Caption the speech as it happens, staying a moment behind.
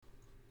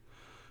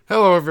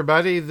Hello,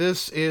 everybody.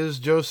 This is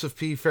Joseph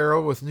P.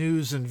 Farrell with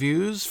news and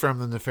views from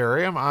the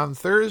Nefarium on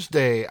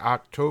Thursday,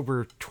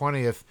 October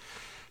 20th,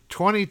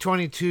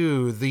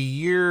 2022. The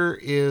year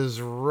is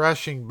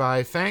rushing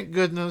by. Thank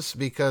goodness,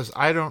 because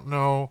I don't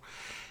know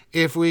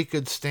if we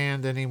could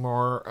stand any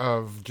more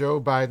of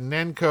Joe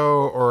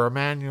Bidenenko or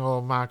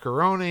Emmanuel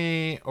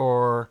Macaroni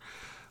or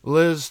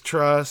Liz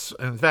Truss.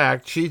 In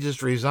fact, she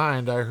just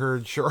resigned, I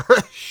heard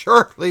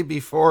shortly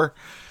before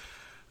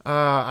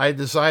I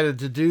decided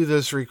to do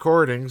this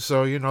recording,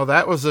 so,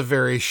 that was a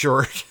very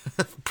short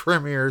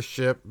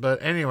premiership.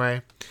 But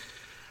anyway,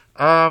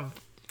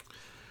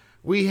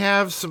 we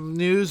have some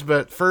news,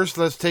 but first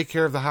let's take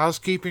care of the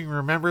housekeeping.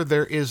 Remember,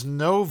 there is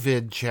no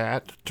vid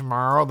chat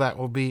tomorrow. That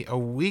will be a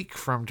week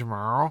from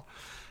tomorrow,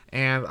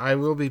 and I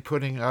will be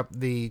putting up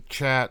the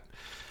chat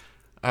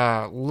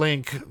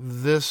link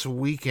this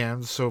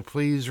weekend, so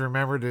please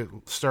remember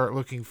to start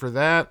looking for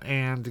that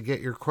and to get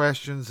your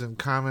questions and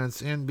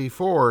comments in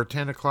before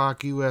 10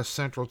 o'clock U.S.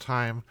 Central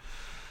Time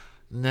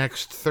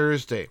next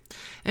Thursday.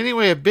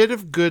 Anyway, a bit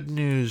of good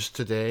news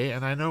today,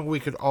 and I know we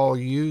could all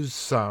use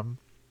some.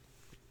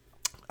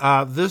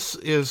 This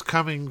is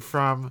coming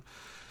from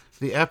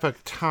the Epoch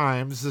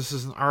Times. This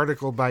is an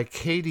article by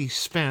Katie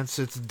Spence.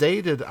 It's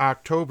dated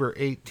October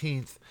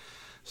 18th,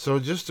 so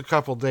just a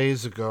couple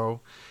days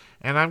ago.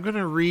 And I'm going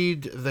to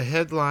read the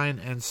headline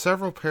and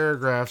several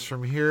paragraphs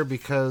from here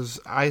because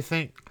I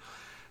think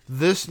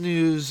this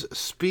news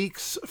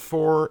speaks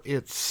for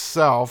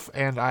itself,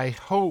 and I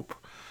hope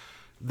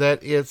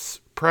that it's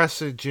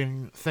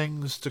presaging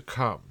things to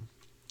come.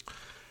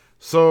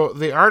 So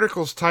the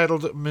article's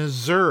titled,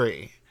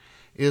 "Missouri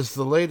is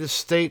the latest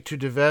state to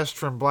divest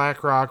from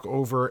BlackRock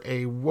over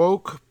a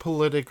woke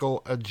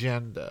political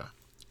agenda."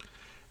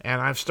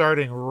 And I'm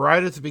starting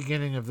right at the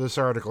beginning of this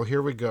article.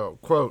 Here we go.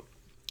 Quote,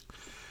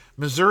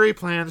 "Missouri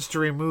plans to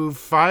remove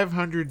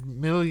 $500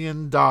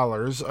 million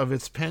of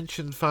its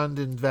pension fund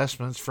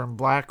investments from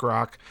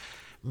BlackRock,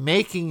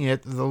 making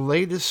it the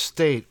latest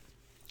state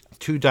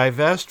to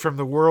divest from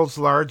the world's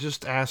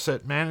largest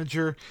asset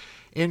manager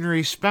in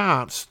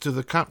response to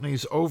the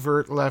company's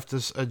overt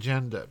leftist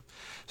agenda."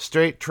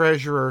 State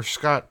Treasurer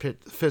Scott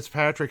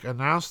Fitzpatrick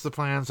announced the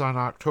plans on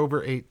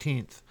October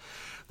 18th.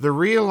 The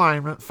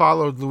realignment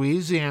followed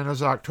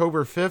Louisiana's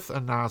October 5th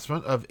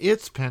announcement of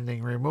its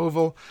pending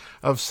removal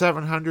of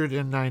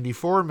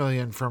 $794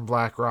 million from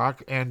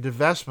BlackRock and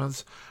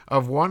divestments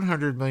of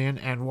 $100 million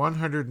and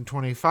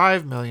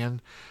 $125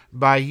 million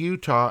by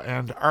Utah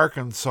and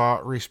Arkansas,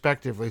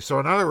 respectively. So,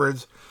 in other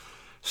words,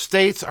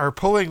 states are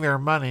pulling their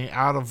money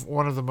out of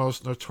one of the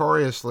most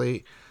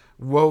notoriously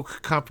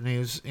woke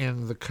companies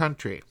in the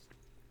country.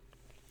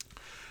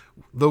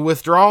 The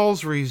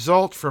withdrawals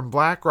result from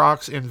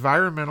BlackRock's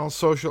environmental,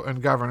 social,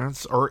 and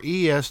governance, or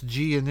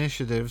ESG,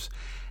 initiatives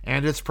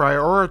and its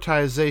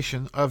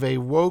prioritization of a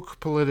woke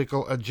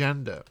political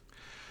agenda.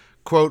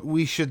 Quote,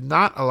 "We should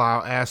not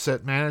allow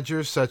asset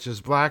managers such as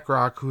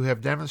BlackRock, who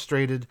have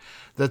demonstrated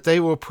that they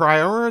will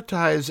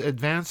prioritize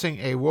advancing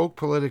a woke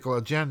political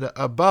agenda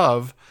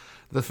above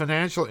the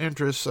financial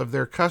interests of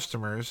their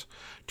customers,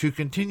 to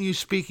continue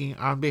speaking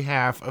on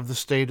behalf of the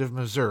state of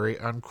Missouri,"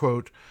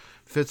 unquote,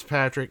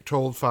 Fitzpatrick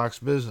told Fox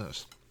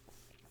Business.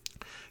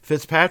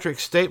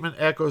 Fitzpatrick's statement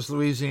echoes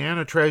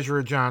Louisiana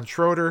Treasurer John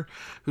Schroeder,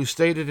 who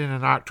stated in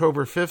an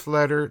October 5th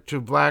letter to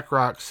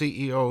BlackRock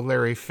CEO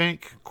Larry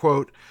Fink,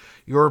 quote,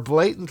 "Your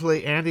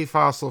blatantly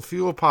anti-fossil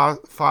fuel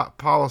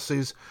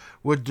policies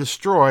would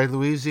destroy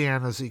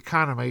Louisiana's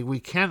economy. We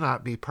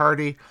cannot be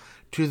party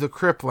to the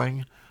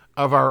crippling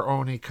of our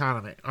own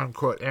economy,"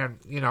 unquote. And,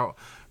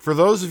 for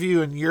those of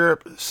you in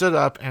Europe, sit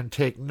up and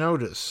take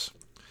notice.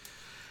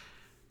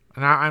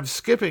 Now, I'm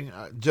skipping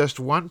just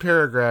one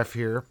paragraph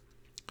here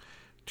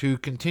to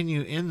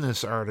continue in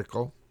this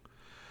article.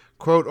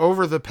 Quote,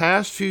 "Over the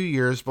past few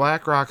years,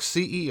 BlackRock's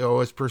CEO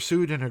has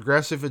pursued an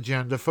aggressive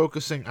agenda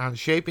focusing on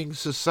shaping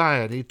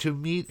society to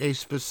meet a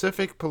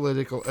specific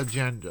political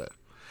agenda.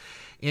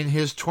 In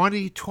his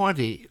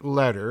 2020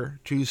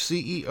 letter to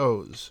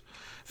CEOs,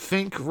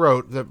 Fink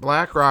wrote that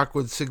BlackRock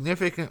would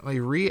significantly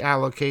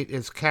reallocate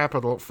its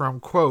capital from,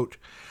 quote,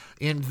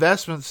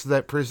 investments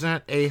that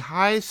present a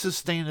high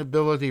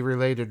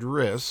sustainability-related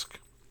risk,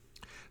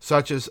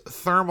 such as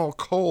thermal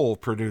coal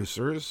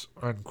producers,"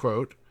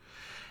 unquote,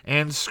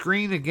 and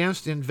screen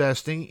against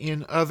investing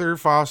in other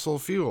fossil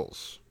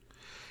fuels.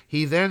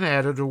 He then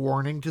added a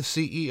warning to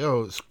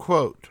CEOs,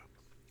 quote,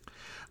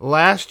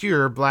 "Last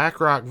year,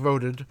 BlackRock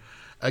voted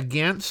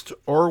against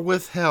or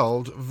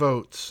withheld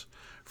votes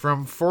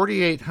from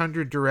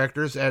 4,800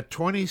 directors at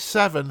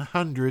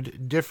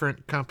 2,700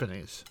 different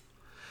companies.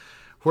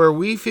 Where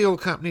we feel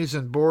companies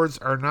and boards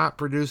are not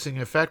producing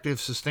effective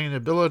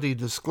sustainability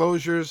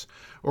disclosures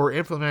or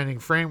implementing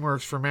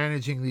frameworks for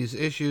managing these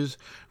issues,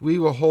 we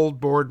will hold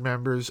board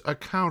members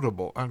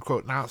accountable,"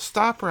 unquote. Now,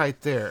 stop right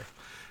there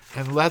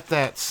and let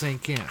that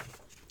sink in.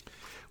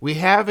 We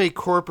have a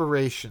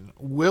corporation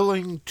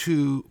willing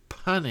to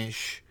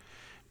punish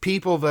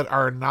people that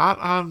are not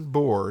on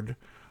board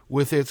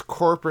with its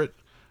corporate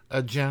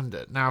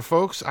agenda. Now,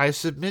 folks, I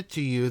submit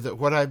to you that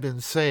what I've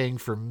been saying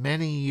for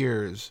many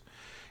years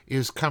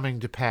is coming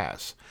to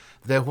pass.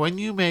 That when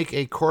you make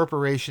a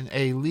corporation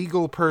a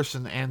legal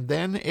person and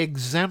then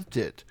exempt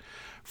it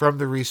from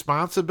the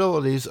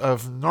responsibilities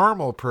of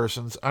normal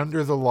persons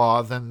under the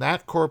law, then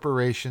that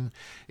corporation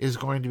is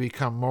going to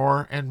become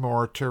more and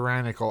more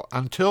tyrannical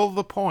until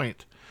the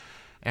point,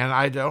 and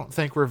I don't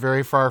think we're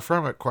very far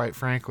from it, quite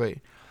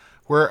frankly,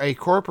 where a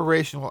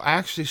corporation will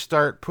actually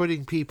start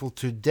putting people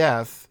to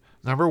death,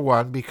 number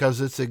one,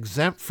 because it's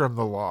exempt from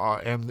the law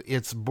and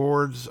its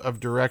boards of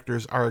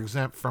directors are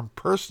exempt from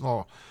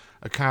personal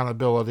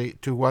accountability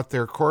to what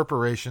their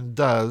corporation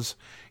does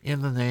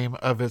in the name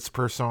of its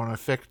persona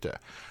ficta.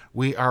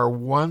 We are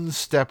one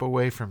step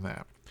away from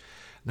that.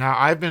 Now,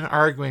 I've been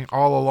arguing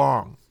all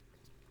along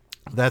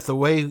that the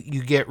way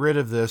you get rid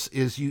of this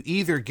is you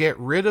either get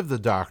rid of the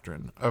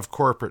doctrine of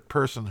corporate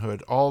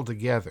personhood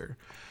altogether,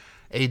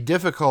 a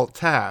difficult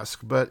task,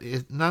 but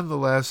it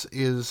nonetheless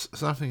is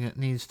something that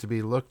needs to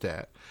be looked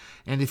at.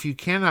 And if you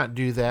cannot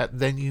do that,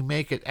 then you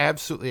make it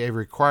absolutely a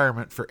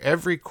requirement for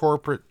every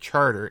corporate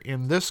charter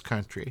in this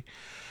country,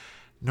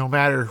 no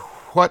matter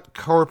what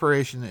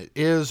corporation it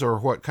is or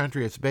what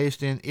country it's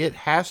based in, it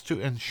has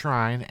to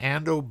enshrine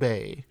and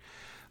obey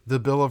the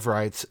Bill of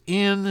Rights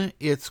in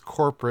its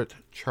corporate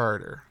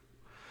charter.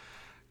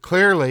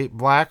 Clearly,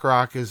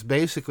 BlackRock is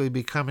basically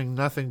becoming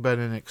nothing but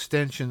an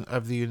extension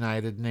of the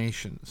United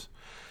Nations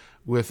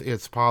with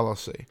its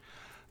policy.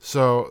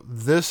 So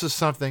this is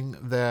something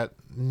that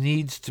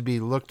needs to be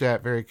looked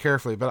at very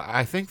carefully. But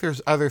I think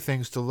there's other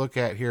things to look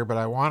at here, but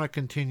I want to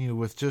continue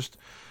with just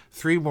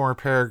 3 more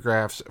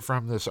paragraphs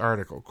from this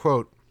article.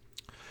 Quote,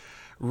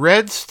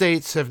 red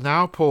states have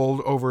now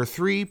pulled over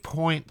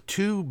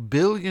 $3.2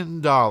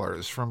 billion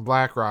from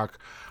BlackRock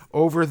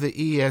over the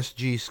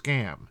ESG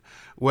scam.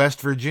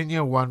 West Virginia,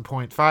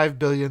 $1.5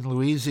 billion,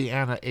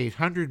 Louisiana,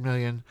 $800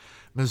 million,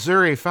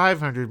 Missouri,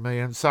 $500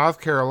 million, South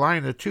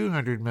Carolina,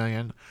 $200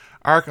 million,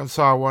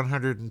 Arkansas,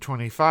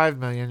 $125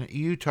 million,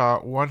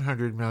 Utah,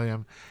 $100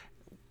 million,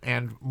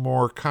 and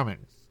more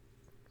coming.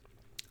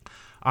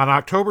 On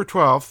October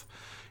 12th,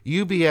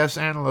 UBS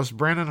analyst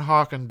Brennan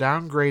Hawken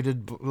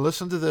downgraded,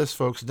 listen to this,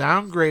 folks,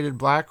 downgraded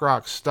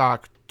BlackRock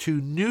stock to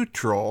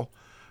neutral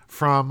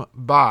from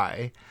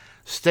buy,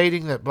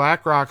 stating that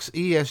BlackRock's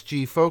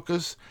ESG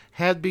focus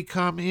had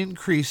become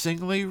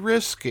increasingly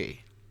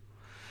risky.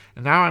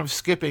 And now I'm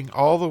skipping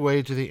all the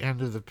way to the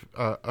end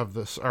of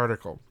this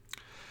article.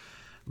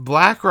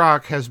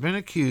 BlackRock has been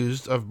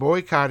accused of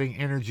boycotting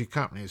energy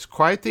companies.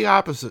 Quite the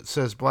opposite,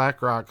 says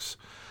BlackRock's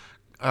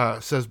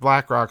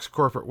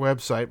corporate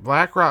website.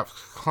 BlackRock's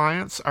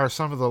clients are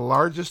some of the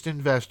largest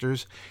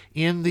investors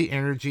in the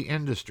energy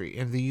industry.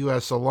 In the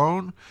U.S.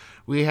 alone,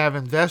 we have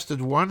invested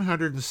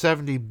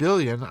 $170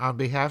 billion on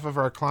behalf of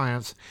our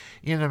clients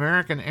in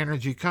American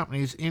energy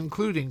companies,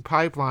 including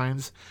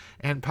pipelines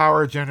and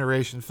power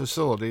generation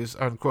facilities,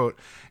 unquote.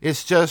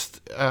 It's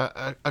just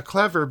a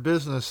clever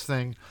business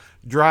thing.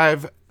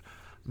 Drive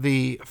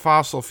the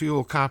fossil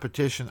fuel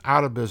competition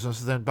out of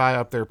business, then buy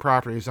up their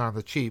properties on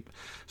the cheap.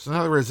 So in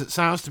other words, it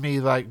sounds to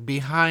me like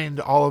behind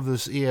all of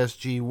this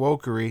ESG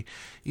wokery,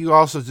 you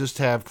also just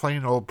have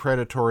plain old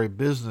predatory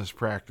business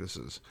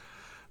practices.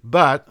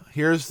 But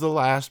here's the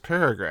last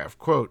paragraph,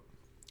 quote,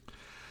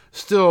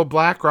 still,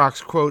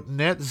 BlackRock's, quote,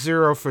 net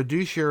zero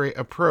fiduciary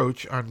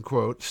approach,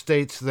 unquote,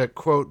 states that,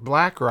 quote,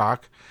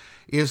 BlackRock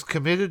is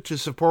committed to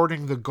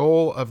supporting the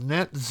goal of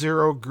net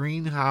zero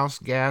greenhouse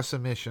gas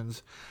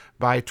emissions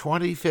by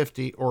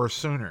 2050 or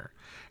sooner,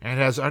 and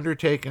has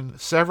undertaken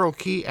several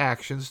key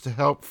actions to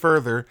help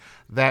further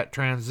that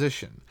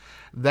transition.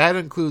 That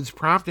includes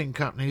prompting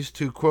companies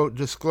to, quote,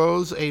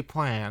 disclose a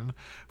plan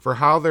for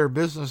how their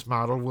business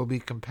model will be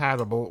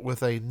compatible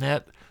with a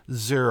net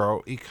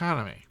zero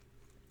economy,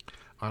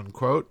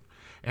 unquote,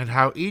 and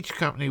how each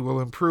company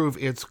will improve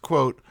its,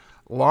 quote,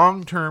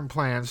 long-term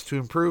plans to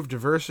improve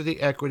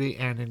diversity, equity,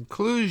 and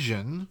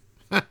inclusion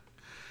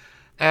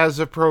as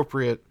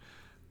appropriate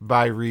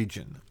by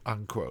region,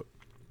 unquote.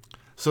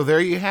 So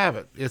there you have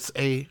it. It's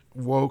a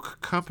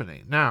woke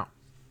company. Now,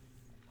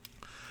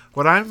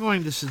 what I'm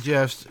going to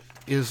suggest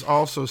is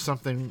also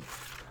something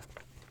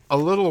a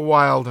little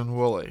wild and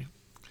woolly.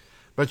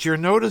 But you're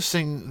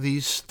noticing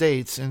these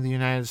states in the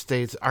United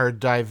States are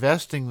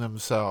divesting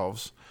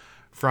themselves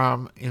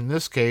from, in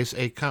this case,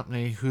 a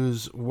company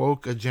whose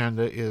woke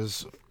agenda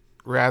is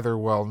rather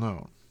well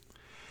known.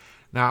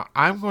 Now,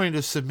 I'm going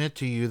to submit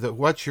to you that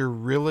what you're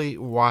really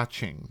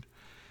watching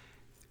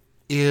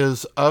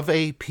is of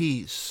a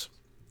piece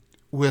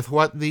with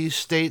what these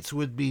states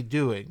would be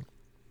doing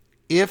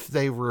if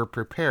they were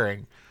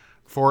preparing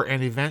for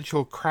an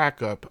eventual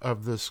crack-up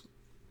of this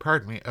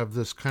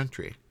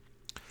country.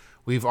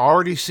 We've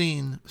already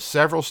seen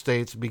several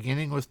states,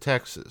 beginning with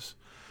Texas,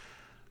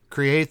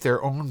 create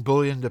their own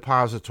bullion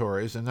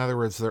depositories, in other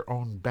words, their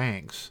own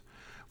banks.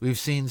 We've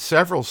seen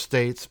several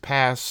states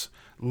pass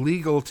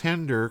legal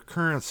tender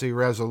currency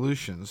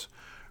resolutions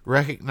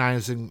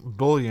recognizing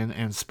bullion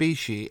and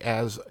specie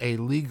as a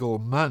legal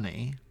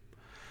money.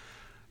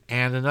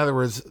 And in other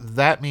words,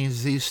 that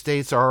means these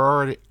states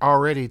are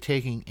already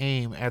taking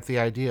aim at the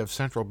idea of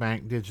central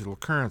bank digital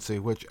currency,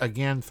 which,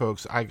 again,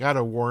 folks, I got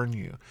to warn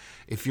you.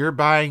 If you're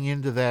buying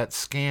into that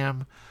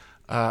scam,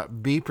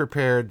 be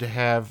prepared to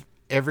have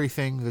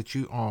everything that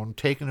you own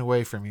taken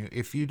away from you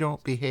if you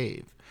don't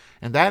behave.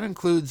 And that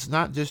includes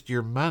not just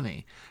your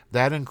money,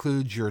 that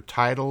includes your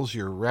titles,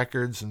 your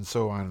records, and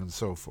so on and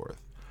so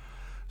forth.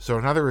 So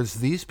in other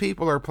words, these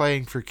people are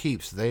playing for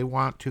keeps. They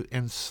want to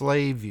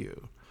enslave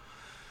you.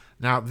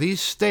 Now, these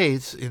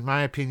states, in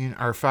my opinion,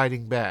 are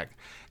fighting back.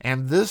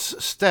 And this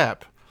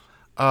step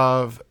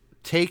of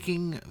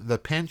taking the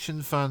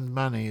pension fund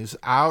monies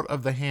out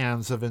of the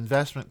hands of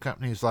investment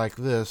companies like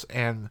this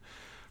and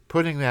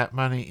putting that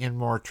money in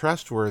more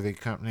trustworthy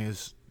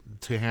companies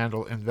to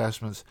handle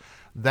investments,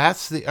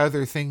 that's the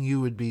other thing you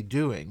would be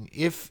doing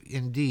if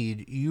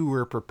indeed you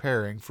were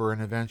preparing for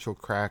an eventual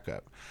crack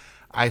up.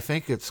 I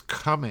think it's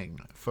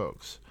coming,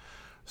 folks.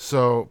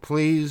 So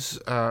please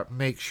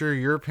make sure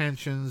your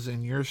pensions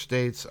in your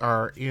states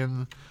are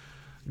in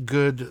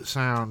good,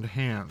 sound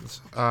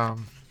hands.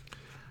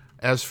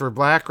 As for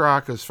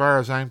BlackRock, as far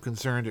as I'm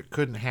concerned, it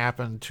couldn't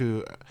happen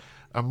to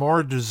a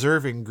more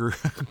deserving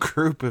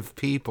group of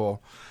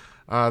people.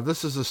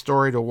 This is a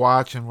story to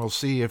watch, and we'll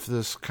see if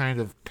this kind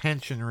of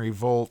pension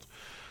revolt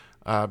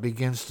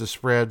begins to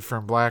spread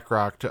from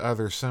BlackRock to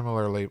other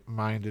similarly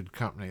minded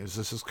companies.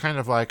 This is kind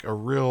of like a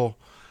real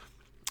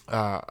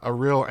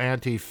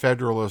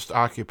anti-federalist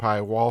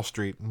Occupy Wall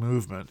Street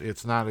movement.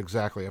 It's not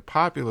exactly a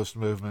populist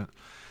movement,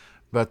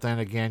 but then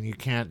again, you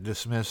can't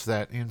dismiss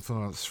that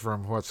influence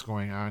from what's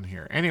going on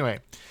here. Anyway,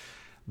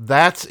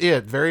 that's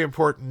it. Very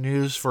important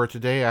news for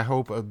today. I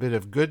hope a bit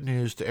of good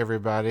news to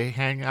everybody.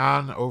 Hang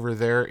on over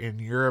there in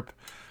Europe.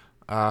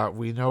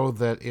 We know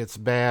that it's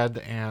bad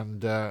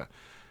and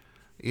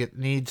it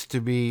needs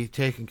to be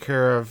taken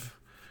care of.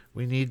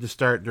 We need to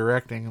start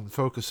directing and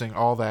focusing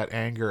all that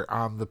anger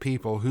on the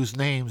people whose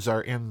names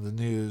are in the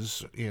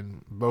news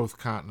in both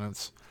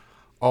continents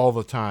all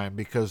the time,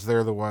 because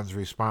they're the ones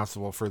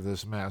responsible for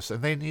this mess,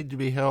 and they need to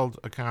be held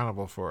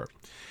accountable for it.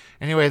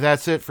 Anyway,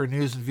 that's it for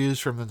News and Views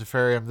from the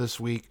Nefarium this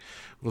week.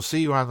 We'll see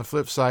you on the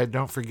flip side.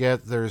 Don't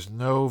forget, there's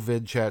no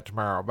vid chat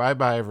tomorrow.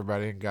 Bye-bye,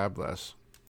 everybody, and God bless.